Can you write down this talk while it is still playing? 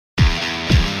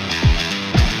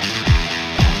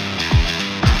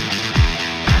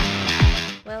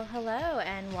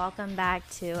welcome back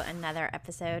to another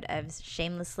episode of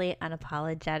Shamelessly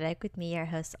Unapologetic with me, your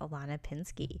host, Alana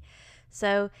Pinsky.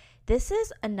 So this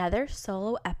is another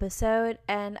solo episode,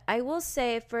 and I will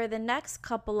say for the next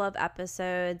couple of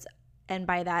episodes, and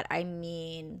by that I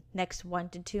mean next 1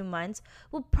 to 2 months,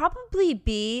 will probably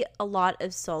be a lot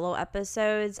of solo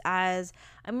episodes as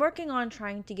I'm working on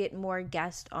trying to get more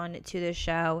guests on to the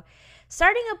show.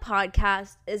 Starting a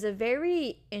podcast is a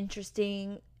very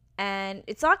interesting and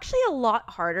it's actually a lot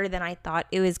harder than I thought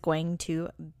it was going to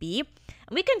be.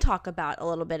 And we can talk about a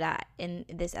little bit in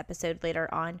this episode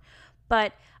later on.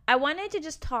 But I wanted to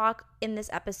just talk in this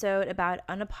episode about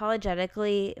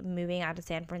unapologetically moving out of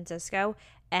San Francisco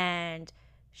and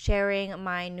sharing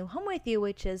my new home with you,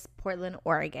 which is Portland,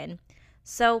 Oregon.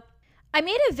 So I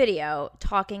made a video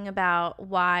talking about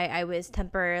why I was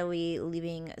temporarily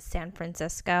leaving San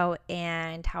Francisco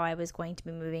and how I was going to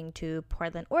be moving to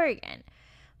Portland, Oregon.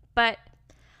 But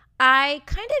I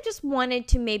kind of just wanted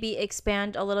to maybe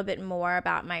expand a little bit more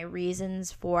about my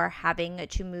reasons for having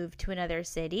to move to another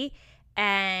city.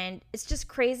 And it's just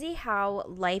crazy how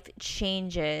life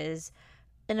changes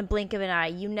in a blink of an eye.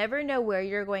 You never know where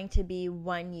you're going to be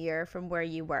 1 year from where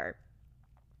you were.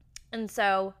 And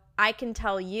so I can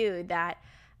tell you that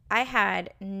I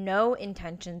had no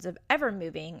intentions of ever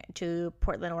moving to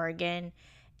Portland, Oregon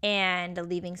and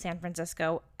leaving San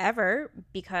Francisco ever,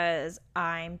 because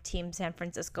I'm Team San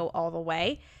Francisco all the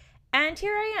way. And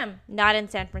here I am, not in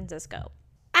San Francisco.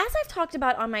 As I've talked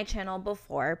about on my channel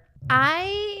before,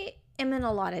 I am in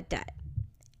a lot of debt.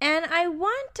 And I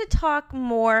want to talk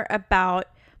more about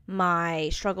my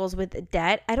struggles with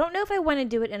debt. I don't know if I want to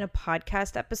do it in a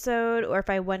podcast episode or if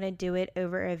I want to do it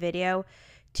over a video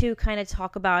to kind of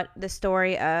talk about the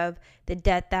story of the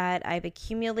debt that I've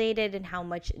accumulated and how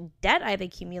much debt I've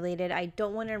accumulated. I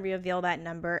don't want to reveal that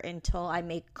number until I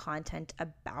make content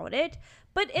about it,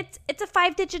 but it's a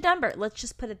 5-digit number. Let's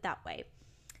just put it that way.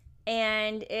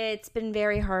 And it's been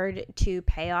very hard to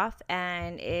pay off,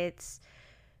 and it's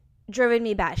driven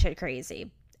me batshit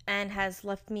crazy and has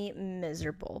left me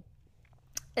miserable,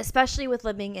 especially with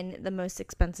living in the most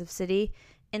expensive city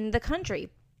in the country.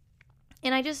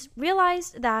 And I just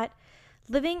realized that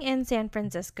living in San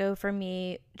Francisco for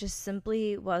me just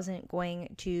simply wasn't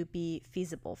going to be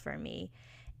feasible for me.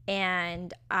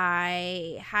 And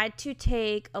I had to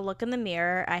take a look in the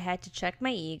mirror. I had to check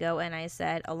my ego, and I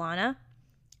said, Alana,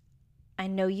 I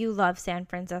know you love San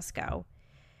Francisco,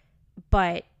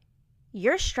 but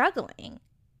you're struggling.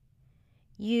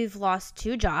 You've lost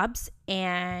 2 jobs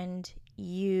and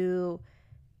you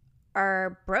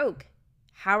are broke.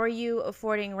 How are you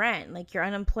affording rent? Like, your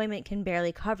unemployment can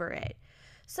barely cover it.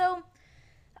 So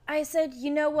I said,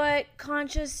 you know what,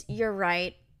 Conscious, you're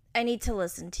right. I need to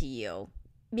listen to you.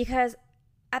 Because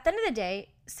at the end of the day,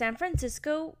 San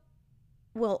Francisco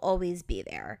will always be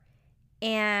there.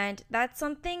 And that's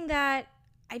something that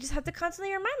I just have to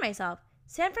constantly remind myself.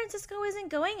 San Francisco isn't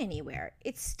going anywhere.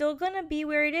 It's still going to be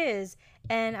where it is.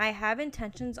 And I have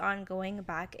intentions on going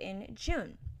back in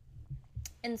June.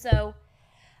 And so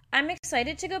I'm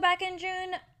excited to go back in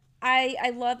June.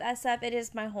 I love SF. It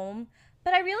is my home.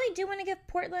 But I really do want to give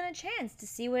Portland a chance to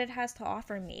see what it has to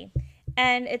offer me.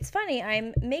 And it's funny,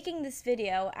 I'm making this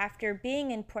video after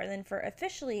being in Portland for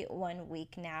officially 1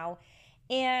 week now.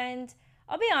 And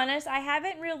I'll be honest, I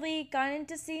haven't really gotten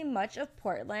to see much of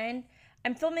Portland.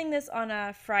 I'm filming this on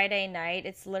a Friday night.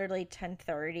 It's literally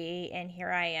 10:30, and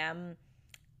here I am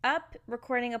up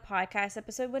recording a podcast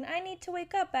episode when I need to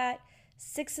wake up at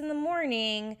 6 in the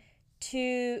morning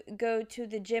to go to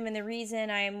the gym. And the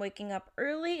reason I am waking up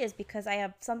early is because I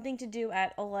have something to do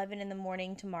at 11 in the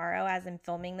morning tomorrow as I'm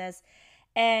filming this.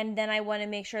 And then I want to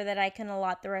make sure that I can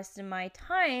allot the rest of my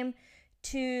time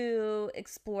to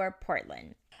explore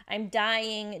Portland. I'm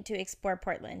dying to explore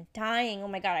Portland. Dying. Oh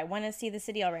my God, I want to see the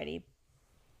city already.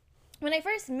 When I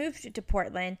first moved to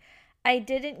Portland, I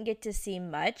didn't get to see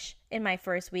much in my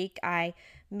first week. I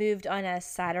moved on a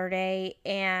Saturday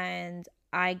and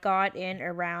I got in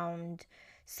around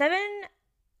 7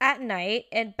 at night,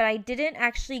 but I didn't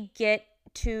actually get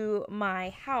to my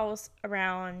house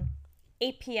around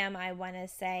 8 p.m., I want to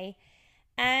say.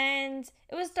 And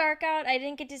it was dark out. I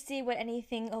didn't get to see what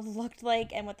anything looked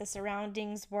like and what the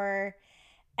surroundings were.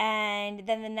 And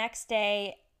then the next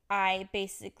day, I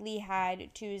basically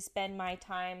had to spend my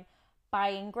time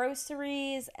buying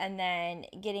groceries and then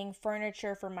getting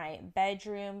furniture for my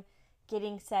bedroom,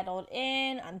 getting settled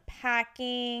in,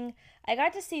 unpacking. I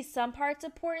got to see some parts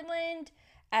of Portland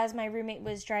as my roommate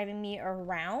was driving me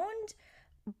around,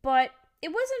 but it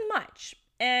wasn't much.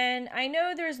 And I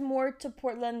know there's more to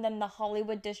Portland than the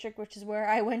Hollywood district, which is where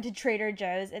I went to Trader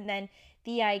Joe's, and then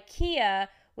the IKEA,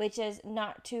 which is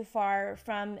not too far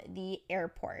from the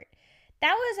airport.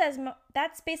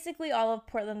 That's basically all of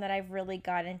Portland that I've really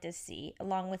gotten to see,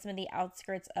 along with some of the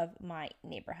outskirts of my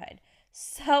neighborhood.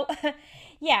 So,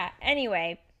 yeah,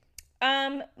 anyway,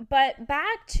 but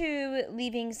back to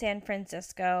leaving San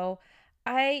Francisco,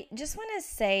 I just want to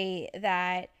say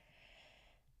that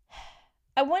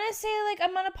I want to say like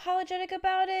I'm unapologetic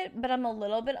about it, but I'm a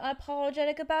little bit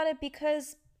apologetic about it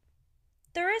because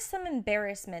there is some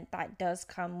embarrassment that does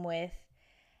come with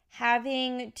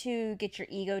having to get your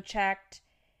ego checked,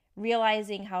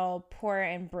 realizing how poor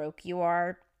and broke you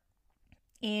are,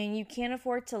 and you can't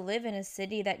afford to live in a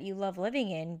city that you love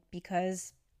living in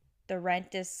because the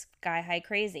rent is sky high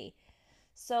crazy.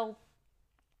 So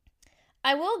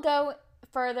I will go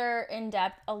further in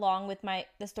depth along with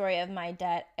the story of my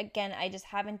debt. Again, I just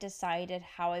haven't decided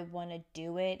how I want to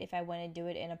do it, if I want to do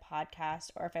it in a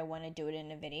podcast or if I want to do it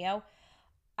in a video.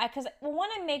 Because I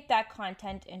want to make that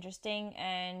content interesting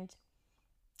and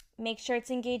make sure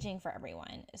it's engaging for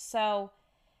everyone. So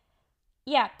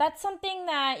yeah, that's something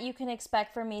that you can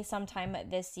expect from me sometime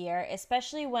this year,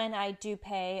 especially when I do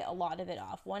pay a lot of it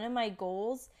off. One of my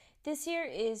goals this year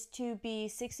is to be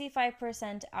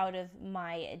 65% out of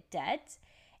my debt.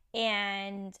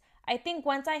 And I think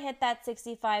once I hit that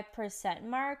 65%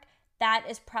 mark, that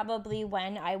is probably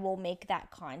when I will make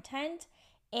that content.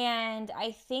 And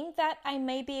I think that I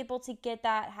may be able to get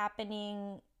that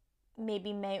happening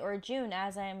maybe May or June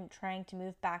as I'm trying to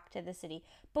move back to the city.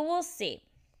 But we'll see.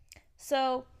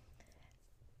 So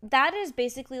that is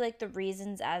basically like the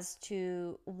reasons as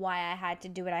to why I had to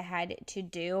do what I had to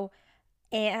do.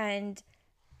 And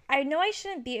I know I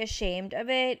shouldn't be ashamed of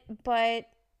it, but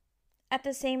at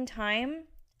the same time,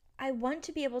 I want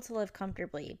to be able to live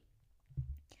comfortably.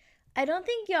 I don't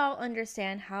think y'all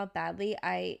understand how badly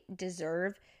I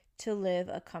deserve to live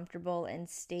a comfortable and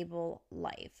stable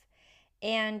life.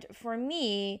 And for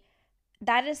me,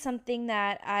 that is something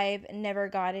that I've never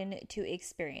gotten to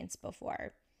experience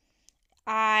before.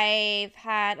 I've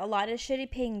had a lot of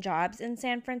shitty paying jobs in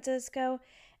San Francisco,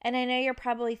 and I know you're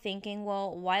probably thinking,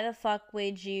 well, why the fuck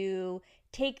would you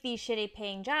take these shitty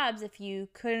paying jobs if you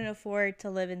couldn't afford to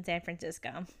live in San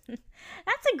Francisco?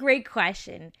 That's a great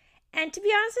question. And to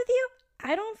be honest with you,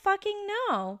 I don't fucking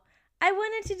know. I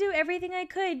wanted to do everything I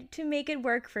could to make it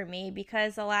work for me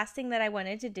because the last thing that I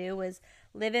wanted to do was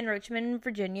live in Richmond,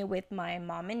 Virginia with my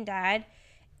mom and dad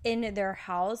in their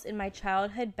house in my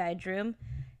childhood bedroom,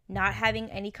 not having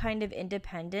any kind of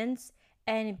independence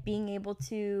and being able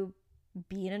to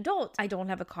be an adult. I don't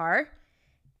have a car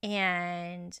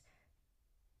and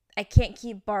I can't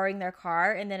keep borrowing their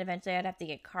car, and then eventually I'd have to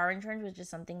get car insurance, which is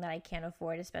something that I can't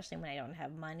afford, especially when I don't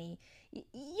have money.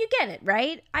 You get it,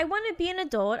 right? I want to be an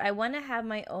adult. I want to have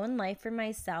my own life for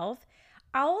myself.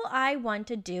 All I want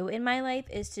to do in my life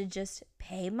is to just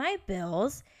pay my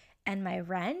bills and my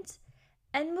rent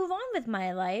and move on with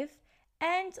my life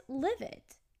and live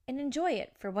it and enjoy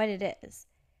it for what it is.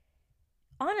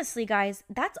 Honestly, guys,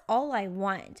 that's all I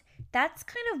want. That's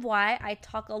kind of why I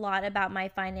talk a lot about my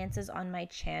finances on my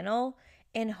channel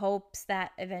in hopes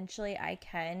that eventually I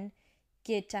can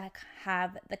get to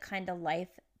have the kind of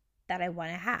life that I want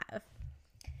to have.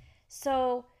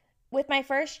 So, with my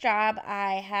first job,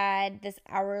 I had this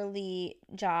hourly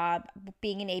job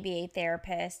being an ABA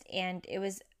therapist, and it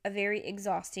was a very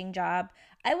exhausting job.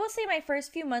 I will say my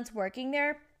first few months working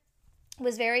there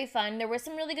was very fun. There was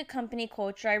some really good company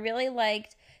culture. I really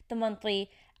liked the monthly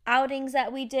outings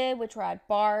that we did, which were at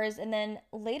bars. And then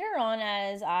later on,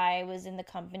 as I was in the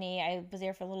company, I was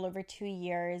there for a little over 2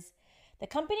 years. The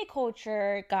company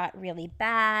culture got really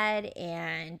bad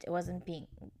and it wasn't being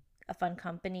a fun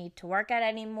company to work at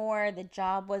anymore. The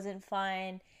job wasn't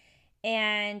fun.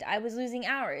 And I was losing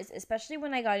hours, especially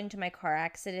when I got into my car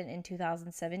accident in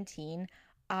 2017.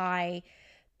 I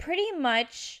pretty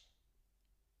much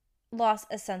lost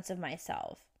a sense of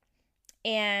myself.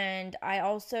 And I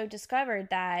also discovered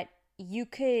that you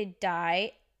could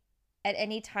die at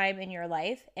any time in your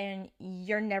life and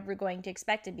you're never going to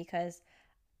expect it because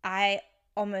I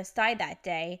almost died that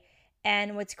day.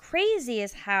 And what's crazy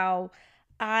is how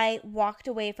I walked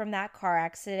away from that car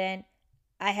accident.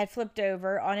 I had flipped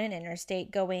over on an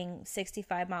interstate going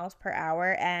 65 miles per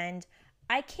hour and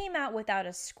I came out without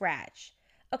a scratch.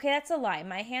 Okay, that's a lie.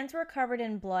 My hands were covered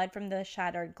in blood from the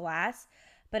shattered glass,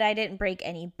 but I didn't break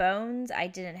any bones. I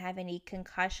didn't have any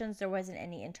concussions. There wasn't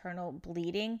any internal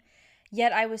bleeding.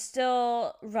 Yet I was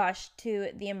still rushed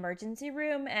to the emergency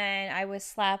room and I was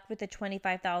slapped with a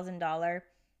 $25,000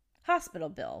 hospital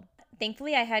bill.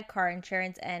 Thankfully, I had car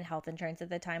insurance and health insurance at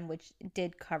the time, which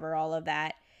did cover all of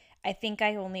that. I think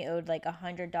I only owed like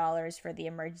 $100 for the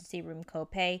emergency room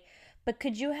copay, But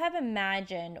could you have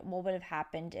imagined what would have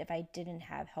happened if I didn't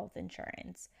have health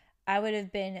insurance? I would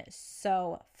have been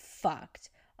so fucked.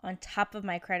 On top of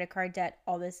my credit card debt,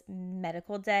 all this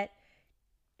medical debt.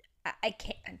 I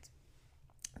can't.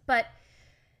 But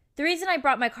the reason I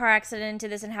brought my car accident into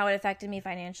this and how it affected me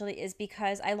financially is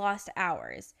because I lost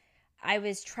hours. I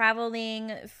was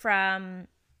traveling from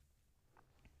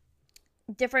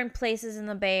different places in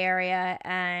the Bay Area,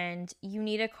 and you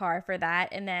need a car for that.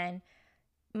 And then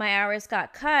my hours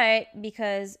got cut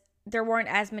because there weren't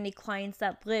as many clients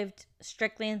that lived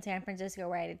strictly in San Francisco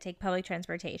where I had to take public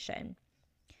transportation.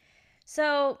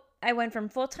 So I went from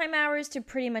full-time hours to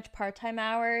pretty much part-time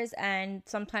hours, and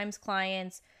sometimes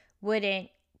clients wouldn't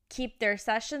keep their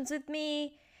sessions with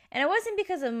me. And it wasn't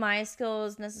because of my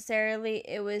skills necessarily.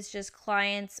 It was just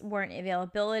clients weren't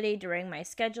availability during my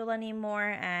schedule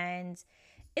anymore, and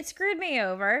it screwed me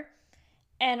over.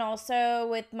 And also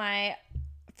with my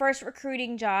first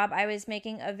recruiting job, I was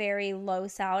making a very low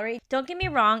salary. Don't get me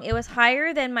wrong, it was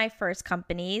higher than my first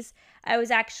company's. I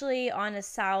was actually on a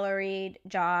salaried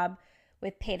job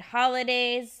with paid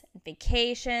holidays,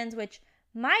 vacations, which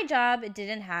my job, it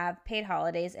didn't have paid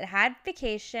holidays. It had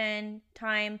vacation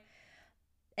time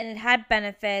and it had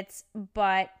benefits,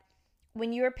 but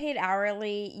when you were paid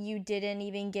hourly, you didn't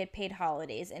even get paid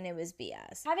holidays, and it was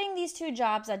BS. Having these two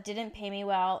jobs that didn't pay me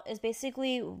well is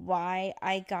basically why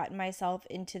I got myself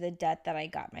into the debt that I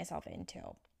got myself into.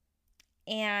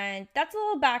 And that's a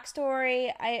little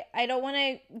backstory. I don't want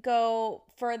to go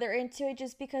further into it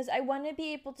just because I want to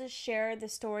be able to share the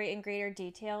story in greater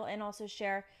detail and also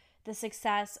share the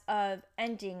success of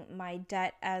ending my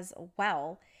debt as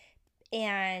well.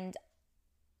 And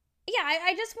yeah,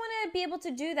 I just want to be able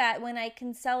to do that when I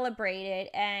can celebrate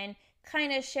it and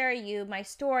kind of share you my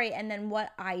story and then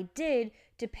what I did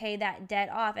to pay that debt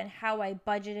off and how I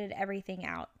budgeted everything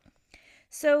out.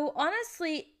 So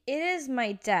honestly, it is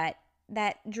my debt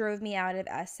that drove me out of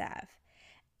SF.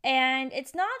 And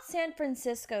it's not San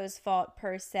Francisco's fault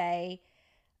per se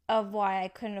of why I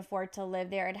couldn't afford to live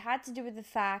there. It had to do with the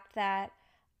fact that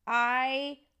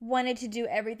I wanted to do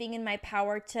everything in my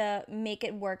power to make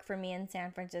it work for me in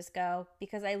San Francisco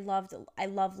because I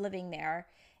love living there.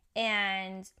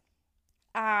 And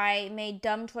I made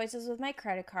dumb choices with my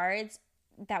credit cards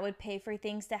that would pay for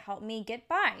things to help me get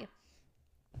by.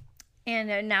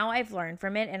 And now I've learned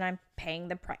from it and I'm paying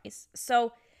the price.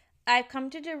 So I've come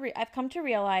to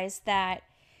realize that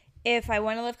if I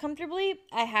want to live comfortably,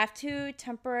 I have to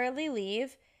temporarily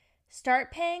leave,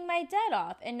 start paying my debt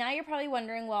off. And now you're probably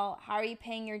wondering, well, how are you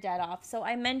paying your debt off? So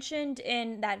I mentioned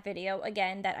in that video,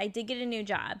 again, that I did get a new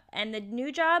job. And the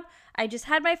new job, I just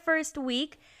had my first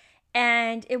week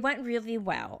and it went really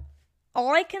well.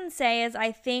 All I can say is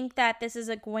I think that this is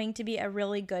going to be a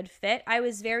really good fit. I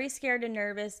was very scared and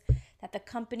nervous that the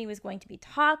company was going to be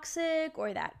toxic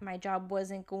or that my job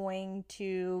wasn't going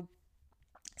to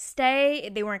stay.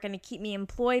 They weren't going to keep me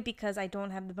employed because I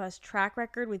don't have the best track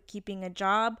record with keeping a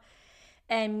job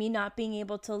and me not being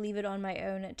able to leave it on my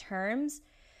own terms.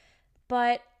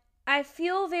 But I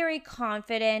feel very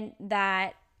confident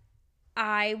that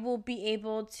I will be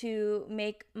able to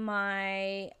make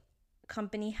my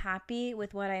company happy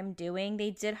with what I'm doing. They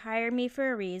did hire me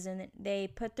for a reason. They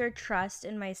put their trust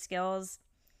in my skills.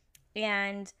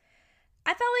 And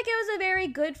I felt like it was a very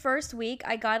good first week.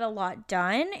 I got a lot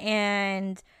done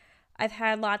and I've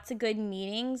had lots of good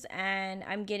meetings, and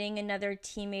I'm getting another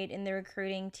teammate in the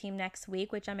recruiting team next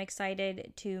week, which I'm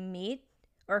excited to meet,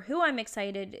 or who I'm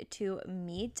excited to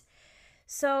meet.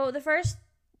 So the first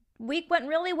week went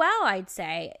really well, I'd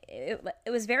say.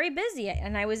 It was very busy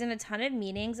and I was in a ton of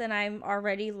meetings and I'm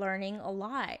already learning a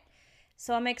lot.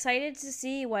 So I'm excited to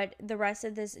see what the rest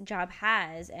of this job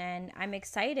has, and I'm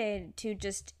excited to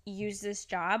just use this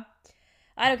job.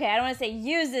 Okay, I don't want to say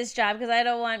use this job because I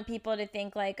don't want people to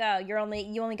think like, oh, you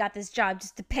only got this job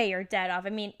just to pay your debt off.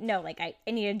 I mean, no, like I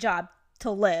need a job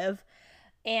to live.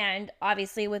 And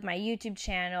obviously with my YouTube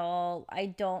channel, I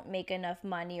don't make enough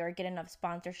money or get enough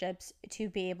sponsorships to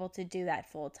be able to do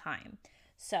that full time.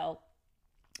 So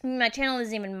my channel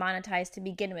isn't even monetized to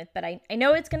begin with, but I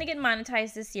know it's going to get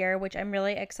monetized this year, which I'm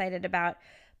really excited about.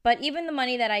 But even the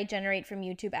money that I generate from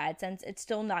YouTube AdSense, it's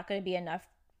still not going to be enough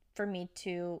for me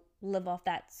to live off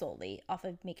that solely, off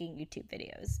of making YouTube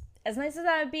videos. As nice as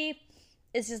that would be,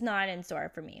 it's just not in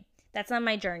store for me. That's not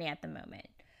my journey at the moment.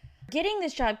 Getting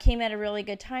this job came at a really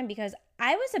good time because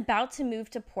I was about to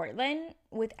move to Portland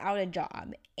without a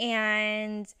job,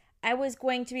 and I was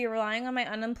going to be relying on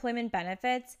my unemployment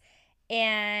benefits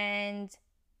and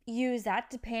use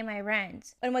that to pay my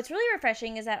rent. And what's really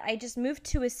refreshing is that I just moved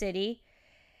to a city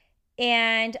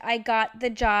and I got the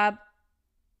job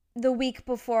the week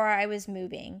before I was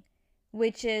moving.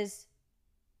 which is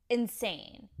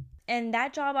insane. And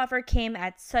that job offer came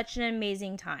at such an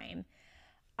amazing time.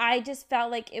 I just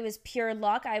felt like it was pure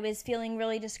luck. I was feeling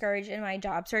really discouraged in my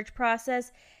job search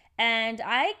process. And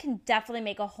I can definitely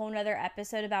make a whole nother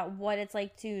episode about what it's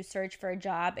like to search for a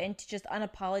job and to just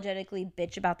unapologetically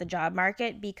bitch about the job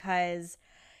market, because,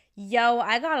 yo,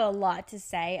 I got a lot to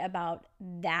say about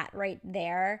that right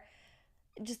there.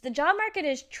 Just the job market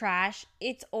is trash.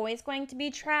 It's always going to be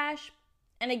trash.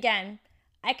 And again,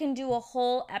 I can do a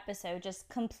whole episode just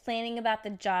complaining about the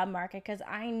job market, because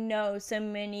I know so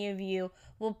many of you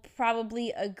will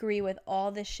probably agree with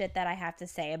all the shit that I have to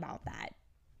say about that.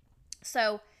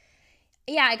 So,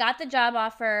 yeah, I got the job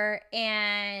offer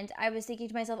and I was thinking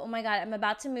to myself, oh my God, I'm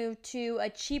about to move to a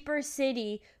cheaper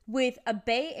city with a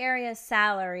Bay Area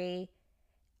salary.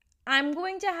 I'm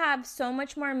going to have so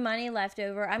much more money left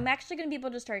over. I'm actually going to be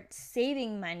able to start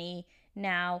saving money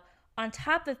now on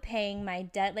top of paying my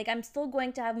debt. Like, I'm still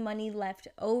going to have money left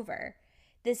over.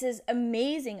 This is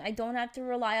amazing. I don't have to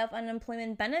rely off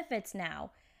unemployment benefits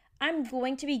now. I'm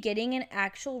going to be getting an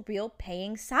actual real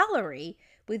paying salary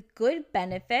with good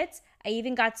benefits. I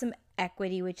even got some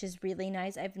equity, which is really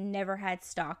nice. I've never had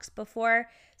stocks before.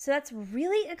 So that's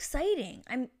really exciting.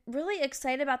 I'm really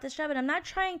excited about this job, and I'm not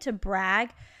trying to brag.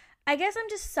 I guess I'm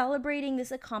just celebrating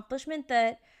this accomplishment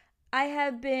that I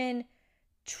have been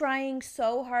trying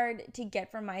so hard to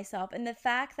get for myself. And the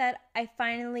fact that I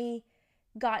finally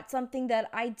got something that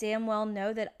I damn well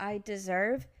know that I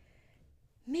deserve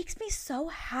makes me so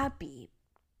happy.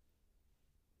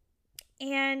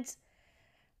 And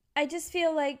I just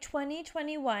feel like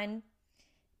 2021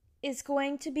 is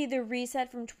going to be the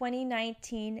reset from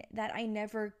 2019 that I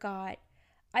never got.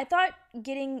 I thought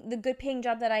getting the good paying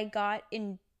job that I got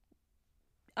in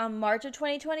March of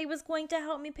 2020 was going to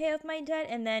help me pay off my debt,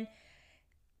 and then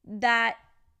that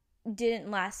didn't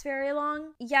last very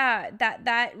long. Yeah,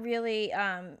 that really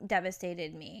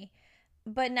devastated me.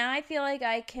 But now I feel like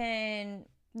I can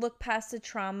look past the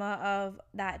trauma of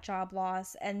that job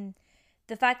loss and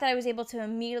the fact that I was able to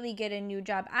immediately get a new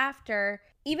job after.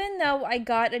 Even though I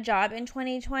got a job in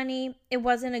 2020, it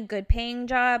wasn't a good paying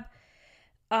job.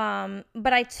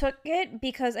 But I took it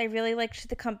because I really liked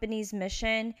the company's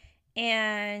mission,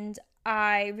 and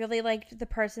I really liked the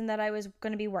person that I was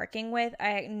going to be working with.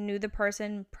 I knew the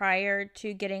person prior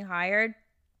to getting hired,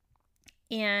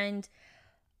 and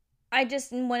I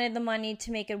just wanted the money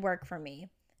to make it work for me.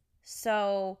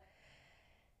 So,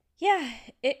 yeah,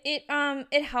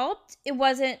 it helped. It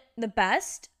wasn't the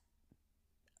best,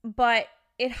 but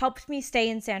it helped me stay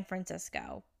in San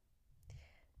Francisco.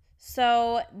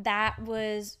 So that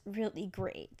was really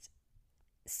great.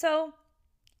 So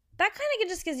that kind of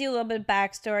just gives you a little bit of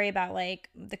backstory about like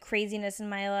the craziness in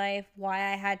my life,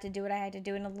 why I had to do what I had to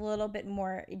do in a little bit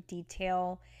more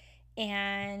detail.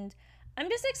 And I'm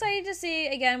just excited to see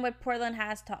again what Portland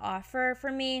has to offer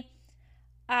for me.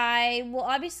 I will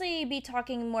obviously be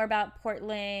talking more about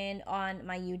Portland on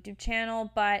my YouTube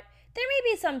channel, but there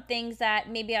may be some things that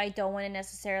maybe I don't want to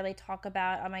necessarily talk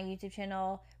about on my YouTube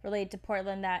channel related to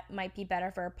Portland that might be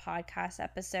better for a podcast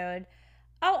episode.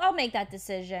 I'll make that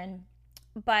decision.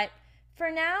 But for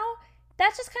now,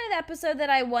 that's just kind of the episode that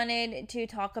I wanted to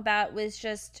talk about, was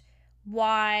just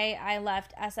why I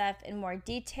left SF in more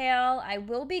detail. I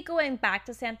will be going back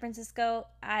to San Francisco,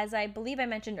 as I believe I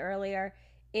mentioned earlier,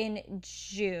 in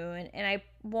June, and I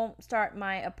won't start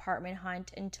my apartment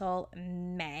hunt until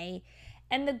May.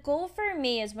 And the goal for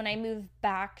me is when I move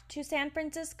back to San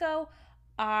Francisco,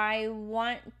 I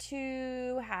want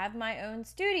to have my own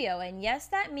studio. And yes,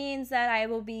 that means that I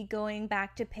will be going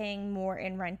back to paying more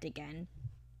in rent again.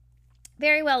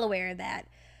 Very well aware of that.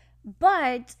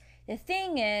 But the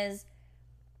thing is,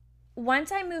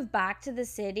 once I move back to the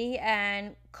city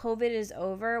and COVID is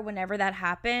over, whenever that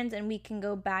happens, and we can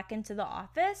go back into the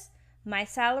office, my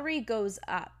salary goes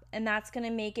up. And that's going to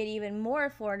make it even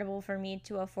more affordable for me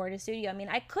to afford a studio. I mean,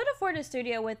 I could afford a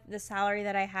studio with the salary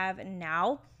that I have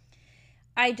now.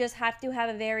 I just have to have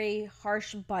a very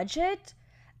harsh budget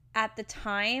at the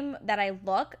time that I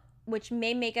look, which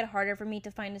may make it harder for me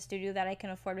to find a studio that I can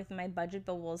afford with my budget,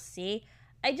 but we'll see.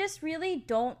 I just really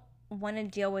don't want to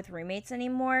deal with roommates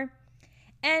anymore.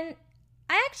 And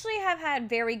I actually have had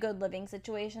very good living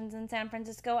situations in San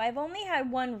Francisco. I've only had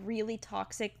one really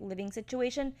toxic living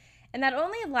situation, and that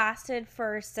only lasted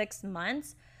for 6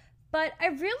 months. But I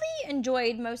really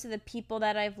enjoyed most of the people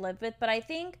that I've lived with. But I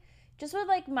think just with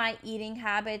like my eating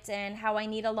habits and how I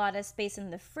need a lot of space in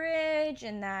the fridge,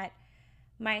 and that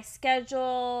my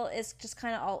schedule is just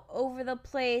kind of all over the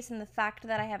place, and the fact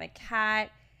that I have a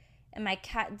cat, and my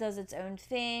cat does its own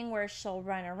thing where she'll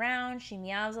run around, she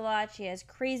meows a lot, she has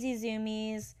crazy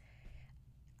zoomies.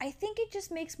 I think it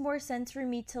just makes more sense for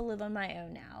me to live on my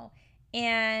own now.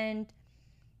 And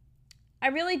I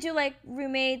really do like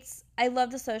roommates. I love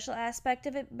the social aspect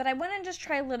of it, but I want to just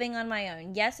try living on my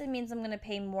own. Yes, it means I'm going to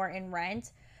pay more in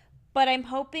rent, but I'm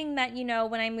hoping that,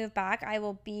 when I move back, I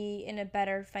will be in a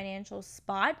better financial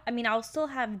spot. I mean, I'll still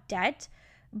have debt,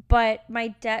 but my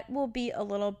debt will be a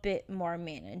little bit more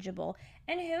manageable.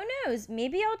 And who knows?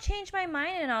 Maybe I'll change my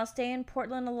mind and I'll stay in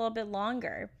Portland a little bit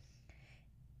longer.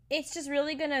 It's just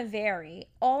really going to vary.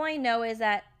 All I know is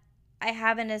that I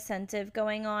have an incentive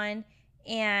going on,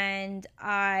 and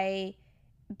I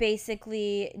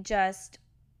basically just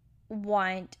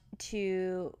want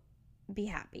to be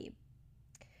happy.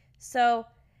 So,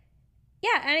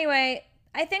 yeah, anyway,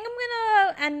 I think I'm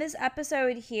going to end this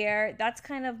episode here. That's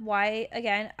kind of why,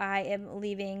 again, I am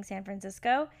leaving San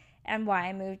Francisco and why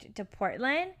I moved to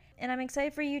Portland. And I'm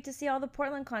excited for you to see all the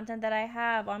Portland content that I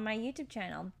have on my YouTube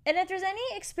channel. And if there's any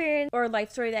experience or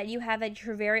life story that you have that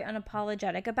you're very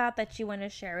unapologetic about that you want to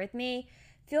share with me,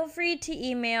 feel free to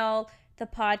email the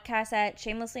podcast at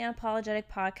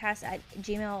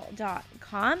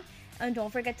shamelesslyunapologeticpodcast@gmail.com. And don't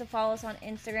forget to follow us on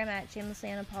Instagram at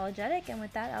shamelesslyunapologetic. And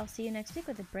with that, I'll see you next week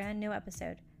with a brand new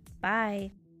episode. Bye.